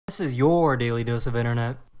This is your daily dose of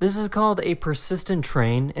internet. This is called a persistent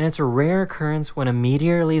train, and it's a rare occurrence when a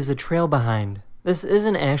meteor leaves a trail behind. This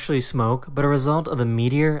isn't actually smoke, but a result of the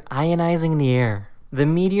meteor ionizing the air. The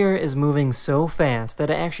meteor is moving so fast that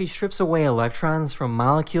it actually strips away electrons from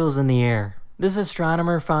molecules in the air. This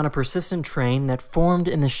astronomer found a persistent train that formed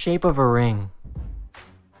in the shape of a ring.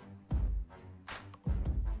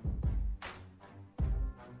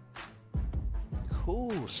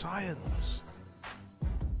 Cool, science.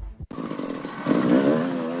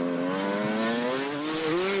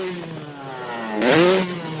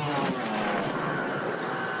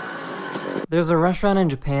 There's a restaurant in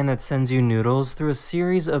Japan that sends you noodles through a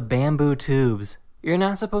series of bamboo tubes. You're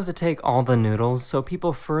not supposed to take all the noodles, so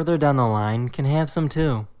people further down the line can have some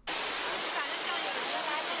too.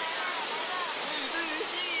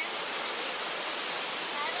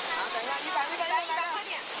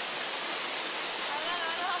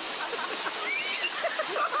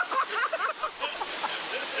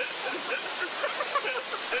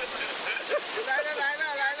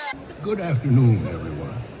 Good afternoon,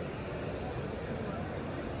 everyone.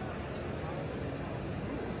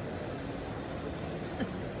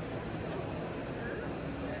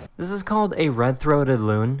 This is called a red-throated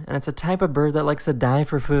loon, and it's a type of bird that likes to dive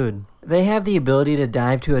for food. They have the ability to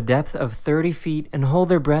dive to a depth of 30 feet and hold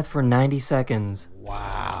their breath for 90 seconds.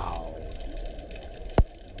 Wow.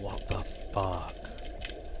 What the fuck?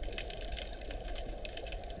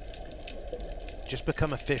 Just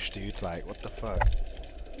become a fish, dude. Like, what the fuck?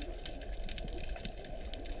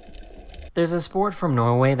 There's a sport from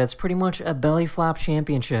Norway that's pretty much a belly flop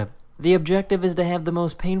championship. The objective is to have the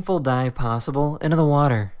most painful dive possible into the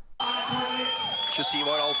water. 27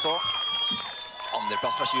 år altså.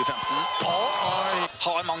 Andreplass fra 2015.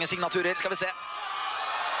 Har mange signaturer, skal vi se.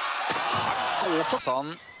 Gå for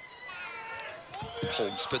sann.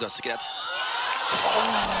 Holmes på dødskrets.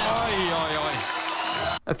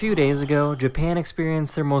 A few days ago, Japan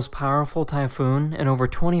experienced their most powerful typhoon in over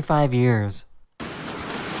 25 years.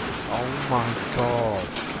 Oh my god.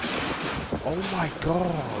 Oh my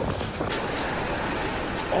god.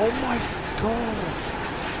 Oh my god.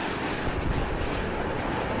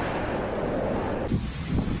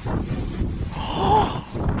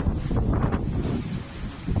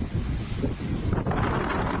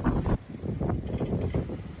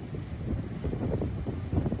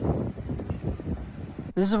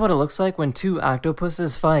 This is what it looks like when two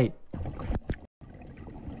octopuses fight.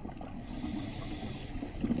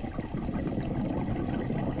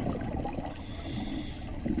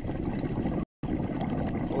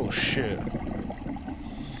 Oh shit.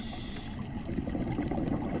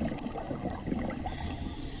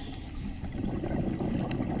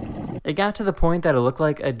 It got to the point that it looked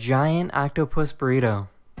like a giant octopus burrito.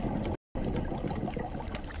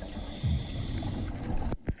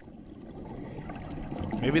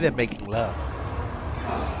 Maybe they're making love.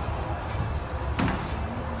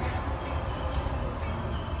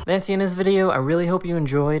 That's the end of this video. I really hope you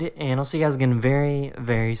enjoyed it, and I'll see you guys again very,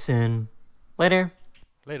 very soon. Later.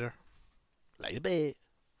 Later. Later, bit.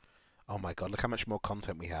 Oh my god, look how much more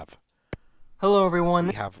content we have. Hello, everyone.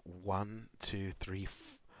 We have 1, 2, 3,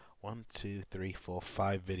 4,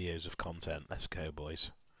 5 videos of content. Let's go,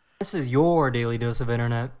 boys. This is your daily dose of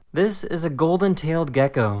internet. This is a golden-tailed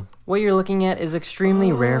gecko. What you're looking at is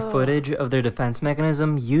extremely rare footage of their defense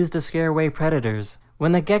mechanism used to scare away predators.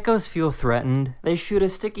 When the geckos feel threatened, they shoot a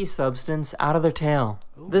sticky substance out of their tail.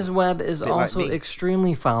 This web is also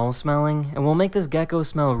extremely foul-smelling and will make this gecko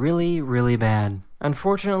smell really, really bad.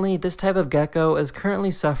 Unfortunately, this type of gecko is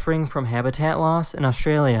currently suffering from habitat loss in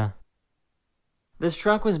Australia. This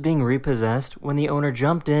truck was being repossessed when the owner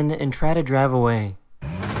jumped in and tried to drive away.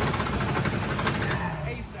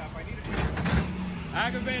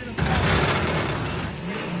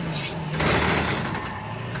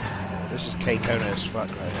 This is K-Kona as fuck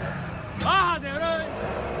right here. ¡Bájate, bro!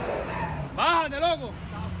 ¡Bájate, loco!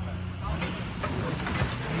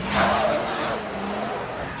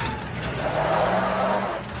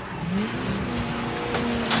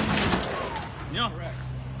 No.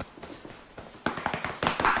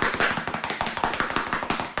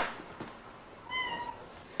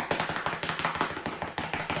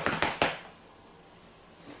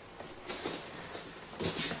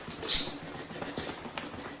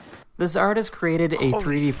 This artist created a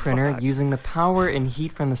 3D printer using the power and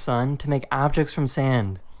heat from the sun to make objects from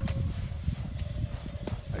sand.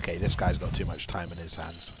 Okay, this guy's got too much time in his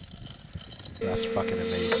hands. That's fucking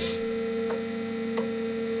amazing.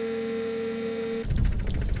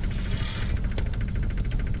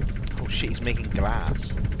 Oh shit, he's making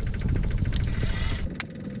glass.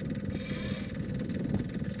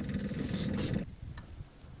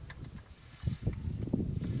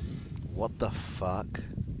 What the fuck?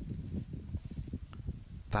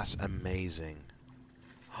 That's amazing.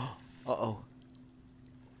 Uh-oh.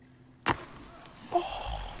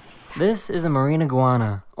 This is a marine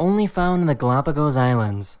iguana, only found in the Galapagos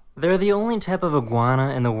Islands. They're the only type of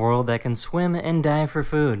iguana in the world that can swim and dive for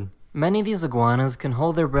food. Many of these iguanas can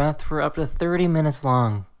hold their breath for up to 30 minutes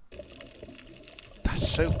long. That's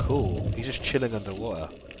so cool. He's just chilling underwater.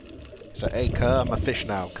 He's like, hey, cur, I'm a fish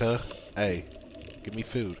now, cur. Hey, give me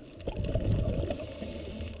food.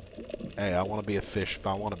 Hey, I want to be a fish if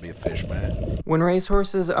I want to be a fish, man. When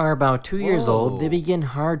racehorses are about 2 years old, they Whoa. begin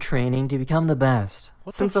hard training to become the best.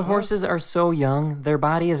 Since the horses are so young, their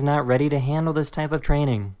body is not ready to handle this type of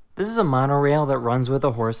training. This is a monorail that runs with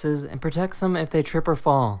the horses and protects them if they trip or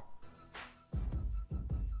fall.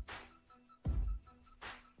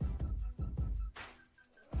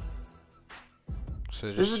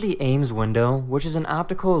 So This is the Ames window, which is an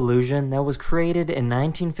optical illusion that was created in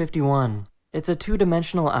 1951. It's a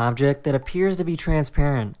two-dimensional object that appears to be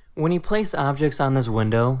transparent. When you place objects on this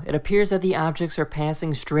window, it appears that the objects are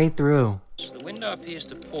passing straight through. The window appears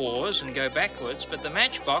to pause and go backwards, but the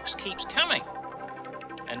matchbox keeps coming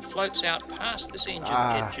and floats out past this edge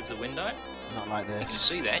of the window. Not like You can this.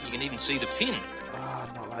 see that. You can even see the pin.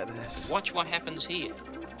 Not like this. Watch what happens here.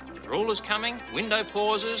 The ruler's coming, window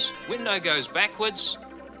pauses, window goes backwards,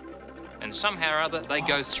 and somehow or other they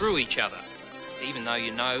go through each other, even though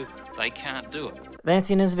you know they can't do it. That's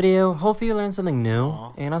the end of this video. Hopefully you learned something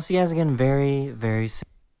new, and I'll see you guys again very, very soon.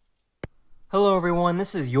 Hello everyone,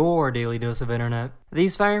 this is your Daily Dose of Internet.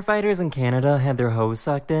 These firefighters in Canada had their hose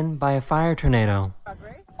sucked in by a fire tornado.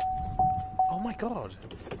 Oh my god.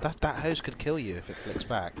 That hose could kill you if it flicks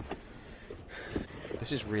back.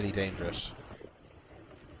 This is really dangerous.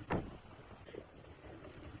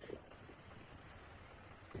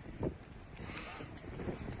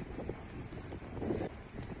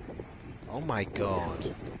 Oh my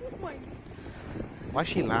god. Why is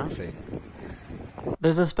she laughing?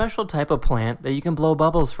 There's a special type of plant that you can blow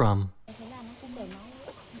bubbles from.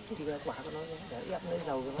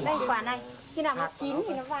 Đây quả này, khi nào nó chín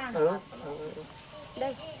thì nó vàng.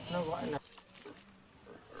 Đây.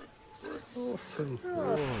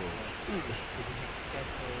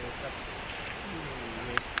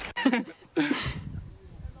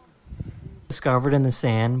 Discovered in the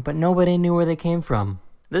sand, but nobody knew where they came from.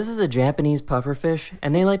 This is the Japanese pufferfish,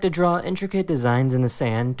 and they like to draw intricate designs in the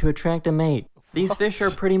sand to attract a mate. These fish are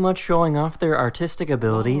pretty much showing off their artistic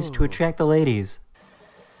abilities to attract the ladies.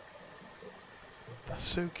 That's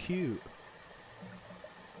so cute.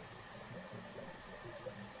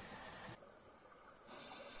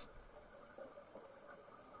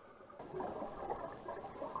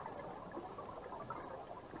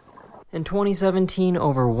 In 2017,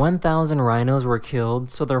 over 1,000 rhinos were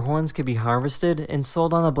killed so their horns could be harvested and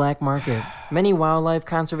sold on the black market. Many wildlife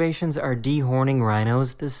conservations are dehorning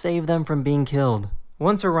rhinos to save them from being killed.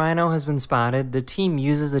 Once a rhino has been spotted, the team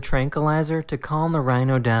uses a tranquilizer to calm the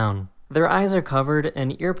rhino down. Their eyes are covered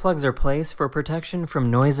and earplugs are placed for protection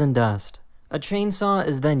from noise and dust. A chainsaw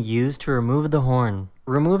is then used to remove the horn.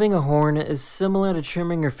 Removing a horn is similar to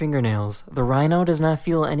trimming your fingernails. The rhino does not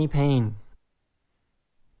feel any pain.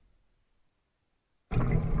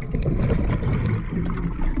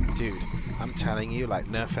 Dude, I'm telling you, like,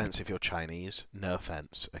 no offense if you're Chinese, no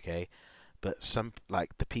offense, okay? But some,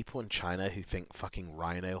 like, the people in China who think fucking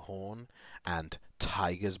rhino horn and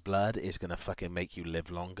tiger's blood is gonna fucking make you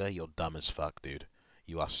live longer, you're dumb as fuck, dude.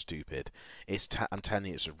 You are stupid. I'm telling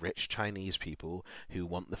you, it's rich Chinese people who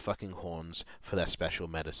want the fucking horns for their special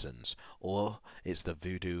medicines. Or it's the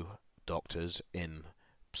voodoo doctors in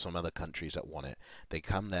some other countries that want it. They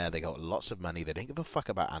come there, they got lots of money, they don't give a fuck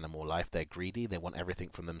about animal life, they're greedy, they want everything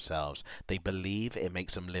from themselves. They believe it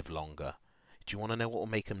makes them live longer. Do you want to know what will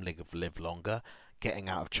make them live longer? Getting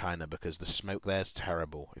out of China, because the smoke there is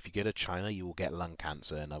terrible. If you go to China, you will get lung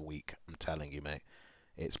cancer in a week. I'm telling you, mate.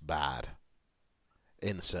 It's bad.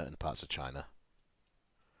 In certain parts of China.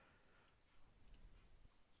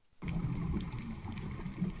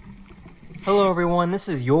 Hello everyone, this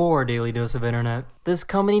is your Daily Dose of Internet. This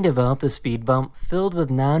company developed a speed bump filled with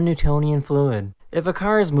non-Newtonian fluid. If a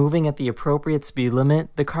car is moving at the appropriate speed limit,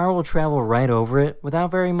 the car will travel right over it without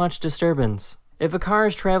very much disturbance. If a car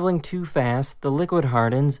is traveling too fast, the liquid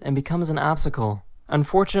hardens and becomes an obstacle.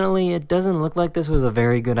 Unfortunately, it doesn't look like this was a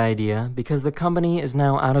very good idea because the company is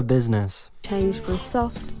now out of business. Change from a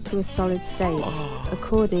soft to a solid state,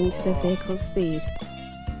 according to the vehicle's speed.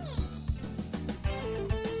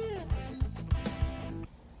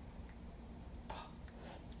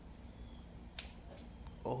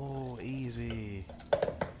 Oh, easy.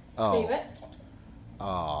 Oh.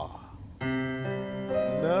 Oh.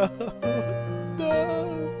 No.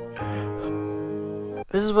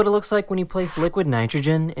 This is what it looks like when you place liquid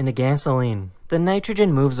nitrogen into gasoline. The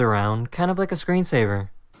nitrogen moves around, kind of like a screensaver.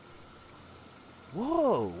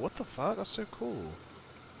 Whoa, what the fuck? That's so cool.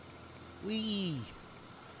 Whee!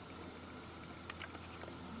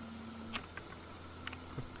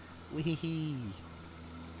 Wee!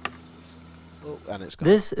 Oh, and it's gone.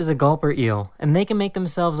 This is a gulper eel, and they can make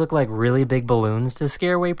themselves look like really big balloons to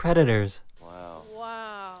scare away predators. Wow.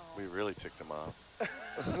 Wow. We really ticked him off.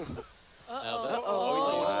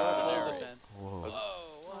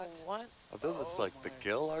 What? Oh, this is like the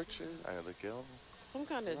gill archer? The gill? Some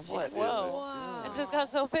kind of What whoa. is it? It just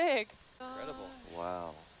got so big. Incredible.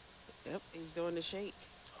 Wow. Yep, he's doing the shake.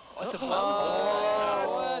 What's a Oh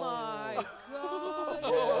my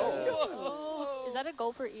Yes. Is that a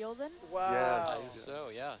gulper eel then? Wow. Yes. So,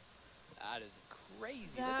 yeah. That is crazy.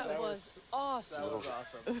 That was awesome. That was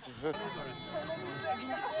awesome.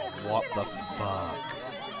 What the fuck?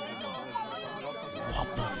 What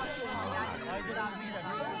the fuck?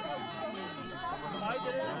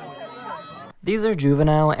 These are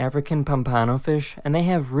juvenile African pompano fish, and they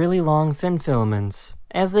have really long fin filaments.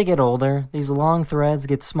 As they get older, these long threads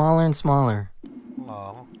get smaller and smaller.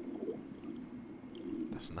 Aw.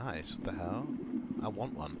 That's nice. What the hell? I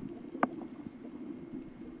want one.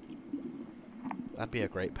 That'd be a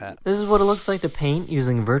great pet. This is what it looks like to paint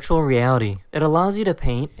using virtual reality. It allows you to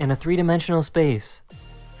paint in a three-dimensional space.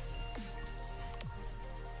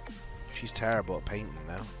 She's terrible at painting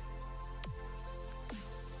though.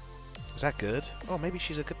 Is that good? Oh, maybe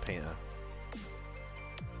she's a good painter.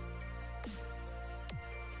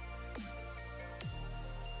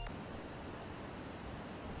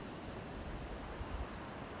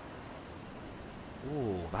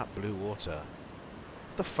 Ooh, that blue water.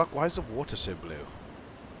 What the fuck? Why is the water so blue?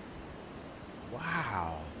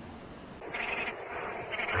 Wow.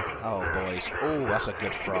 Oh, boys. Oh, that's a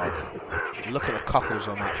good frog. Look at the cockles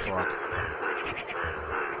on that frog.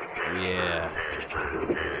 Yeah.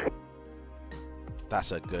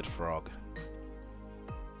 That's a good frog.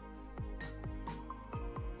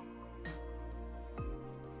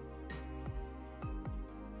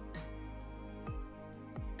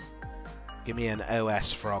 Give me an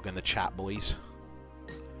OS frog in the chat, boys.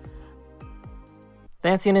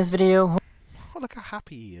 That's the end of this video. Oh, look how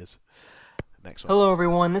happy he is. Next one. Hello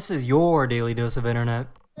everyone, this is your daily dose of internet.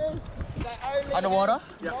 Underwater?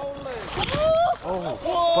 Yeah. Oh,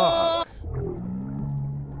 fuck.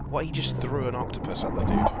 What, he just threw an octopus at the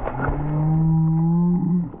dude?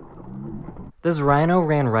 This rhino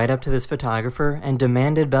ran right up to this photographer and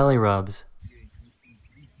demanded belly rubs.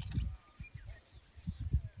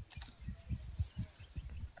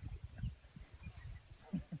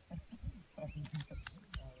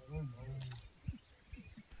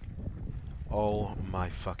 Oh my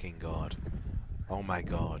fucking god. Oh my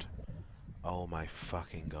god. Oh my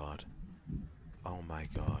fucking god. Oh my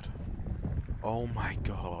god. Oh my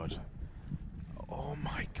god. Oh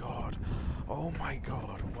my god. Oh my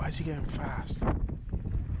god. Why is he going fast?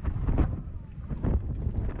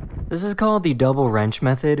 This is called the double wrench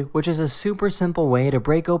method, which is a super simple way to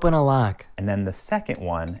break open a lock. And then the second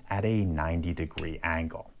one at a 90-degree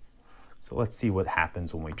angle. So let's see what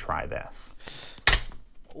happens when we try this.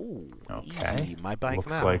 Ooh, okay, easy. My bike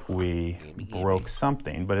looks now. like we broke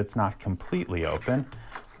something, but it's not completely open.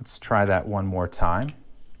 Let's try that one more time.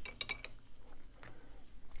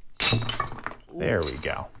 Ooh. There we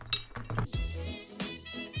go.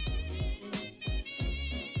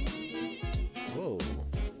 Whoa.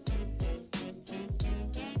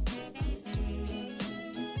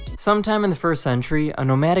 Sometime in the 1st century, a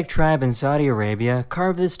nomadic tribe in Saudi Arabia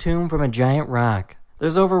carved this tomb from a giant rock.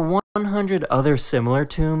 There's over 100 other similar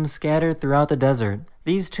tombs scattered throughout the desert.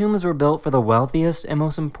 These tombs were built for the wealthiest and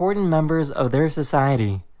most important members of their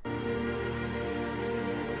society.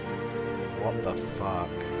 What the fuck?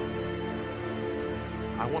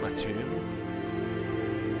 I want a tomb.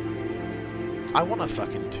 I want a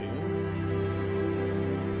fucking tomb.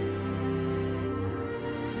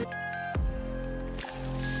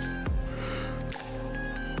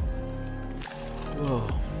 Whoa.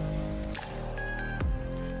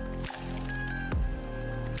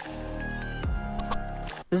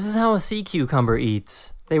 This is how a sea cucumber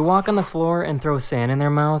eats. They walk on the floor and throw sand in their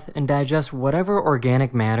mouth and digest whatever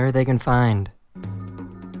organic matter they can find.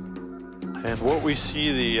 And what we see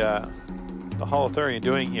the holothurian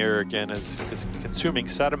doing here again is consuming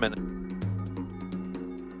sediment.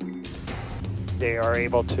 They are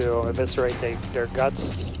able to eviscerate their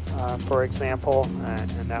guts, for example, and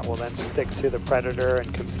that will then stick to the predator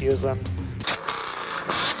and confuse them.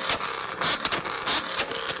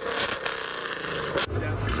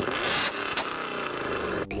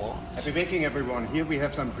 Happy baking, everyone. Here we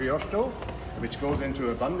have some brioche dough, which goes into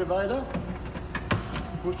a bun divider.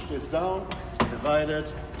 Push this down, divide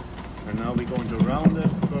it, and now we're going to round it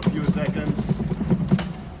for a few seconds.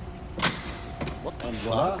 What the and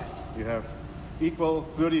fuck? voila, you have equal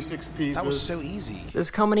 36 pieces. That was so easy. This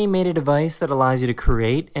company made a device that allows you to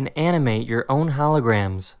create and animate your own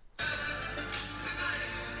holograms.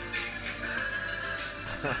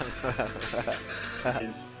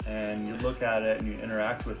 And you look at it and you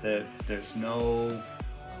interact with it, there's no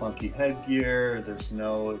clunky headgear, there's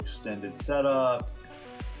no extended setup.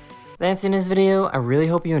 That's in this video. I really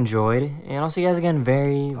hope you enjoyed, and I'll see you guys again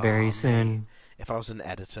very soon. If I was an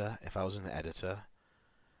editor,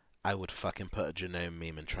 I would fucking put a genome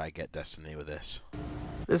meme and try to get Destiny with this.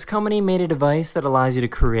 This company made a device that allows you to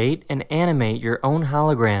create and animate your own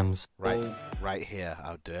holograms. Right here,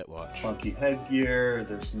 I'll do it, watch. Clunky headgear,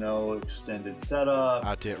 there's no extended setup.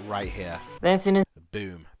 I'll do it right here. That's in his...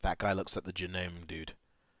 Boom. That guy looks like the genome dude.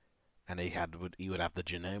 And he would have the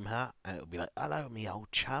genome hat, and it would be like, hello, me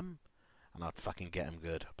old chum. And I'd fucking get him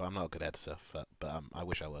good. But I'm not a good editor, but I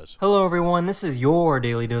wish I was. Hello everyone, this is your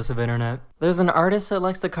Daily Dose of Internet. There's an artist that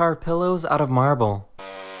likes to carve pillows out of marble.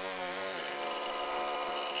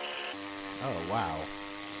 Oh, wow.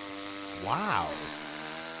 Wow.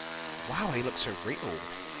 Wow, he looks so real.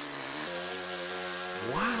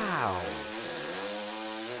 Wow.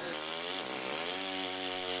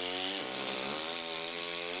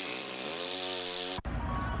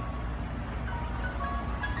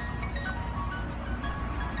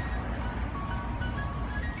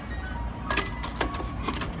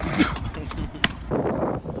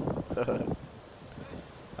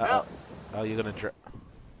 Oh, you're gonna drip.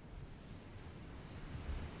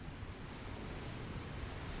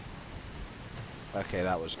 Okay,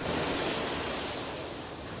 that was cool.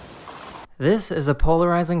 This is a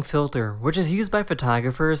polarizing filter, which is used by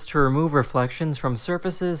photographers to remove reflections from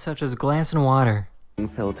surfaces such as glass and water.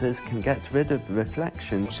 Filters can get rid of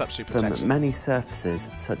reflections from many surfaces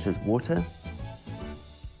such as water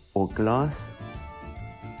or glass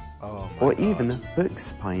or even book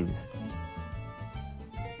spines.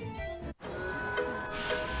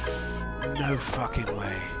 No fucking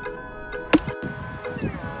way.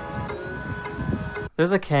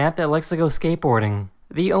 There's a cat that likes to go skateboarding.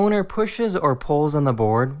 The owner pushes or pulls on the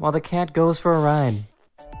board while the cat goes for a ride.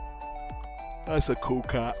 That's a cool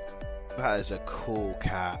cat. That is a cool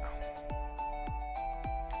cat.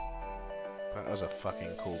 That was a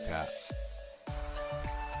fucking cool cat.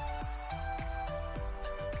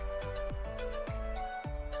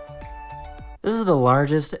 This is the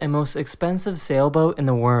largest and most expensive sailboat in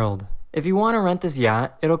the world. If you want to rent this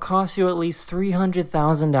yacht, it'll cost you at least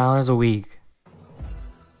 $300,000 a week.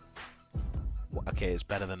 Okay, it's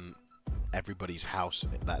better than everybody's house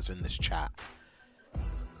that's in this chat.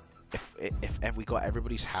 If we got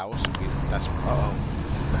everybody's house, that's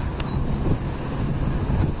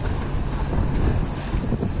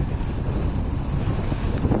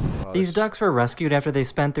These ducks were rescued after they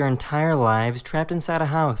spent their entire lives trapped inside a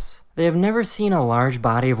house. They have never seen a large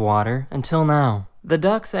body of water until now. The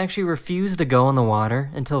ducks actually refused to go in the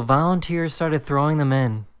water until volunteers started throwing them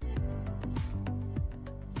in.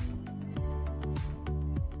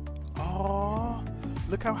 Oh,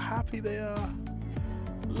 look how happy they are.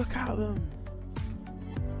 Look at them.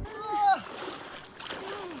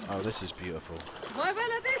 Oh, this is beautiful.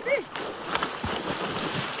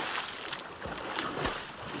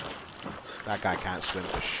 That guy can't swim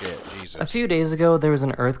for shit, Jesus. A few days ago, there was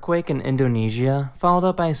an earthquake in Indonesia, followed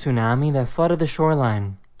up by a tsunami that flooded the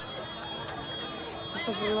shoreline.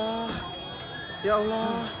 Astagfirullah. Ya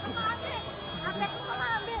Allah.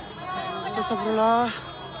 Astagfirullah.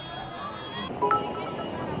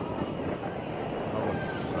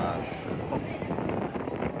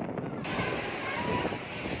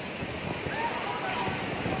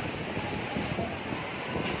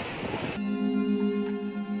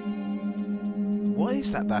 What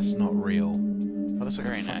is that? That's not real. That looks like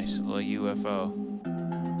very nice little UFO.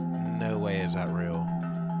 No way is that real.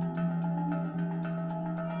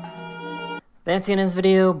 That's the end of this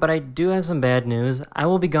video, but I do have some bad news. I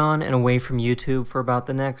will be gone and away from YouTube for about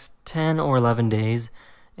the next 10 or 11 days.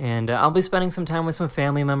 And I'll be spending some time with some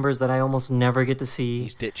family members that I almost never get to see.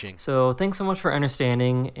 He's ditching. So thanks so much for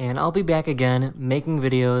understanding, and I'll be back again making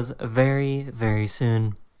videos very, very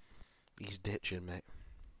soon. He's ditching, mate.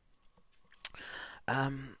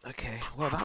 Okay, well that